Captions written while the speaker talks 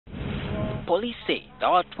Police say there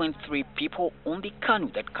are 23 people on the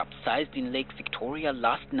canoe that capsized in Lake Victoria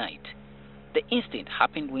last night. The incident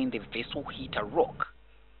happened when the vessel hit a rock.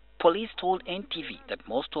 Police told NTV that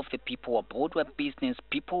most of the people aboard were business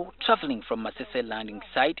people traveling from Masese landing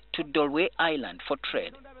site to Dolwe Island for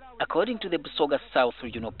trade. According to the Busoga South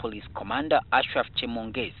Regional Police Commander Ashraf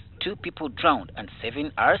Chemongez, 2 people drowned and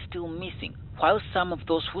 7 are still missing, while some of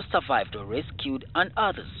those who survived were rescued and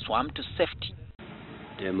others swam to safety.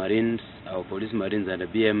 The Marines, our police Marines and the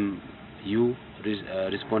BMU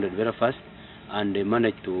responded very fast, and they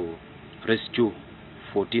managed to rescue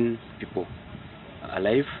 14 people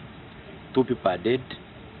alive. 2 people are dead,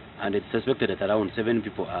 and it's suspected that around 7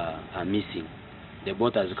 people are missing. The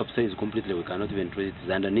boat has capsized completely. We cannot even trace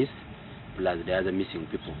it underneath, plus the other missing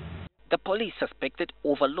people. The police suspected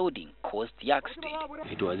overloading caused the accident.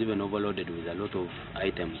 It was even overloaded with a lot of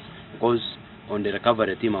items, because on the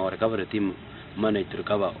recovery team, our recovery team managed to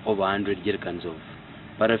recover over 100 jerrycans of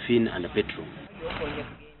paraffin and petrol.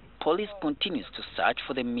 Police continues to search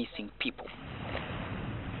for the missing people.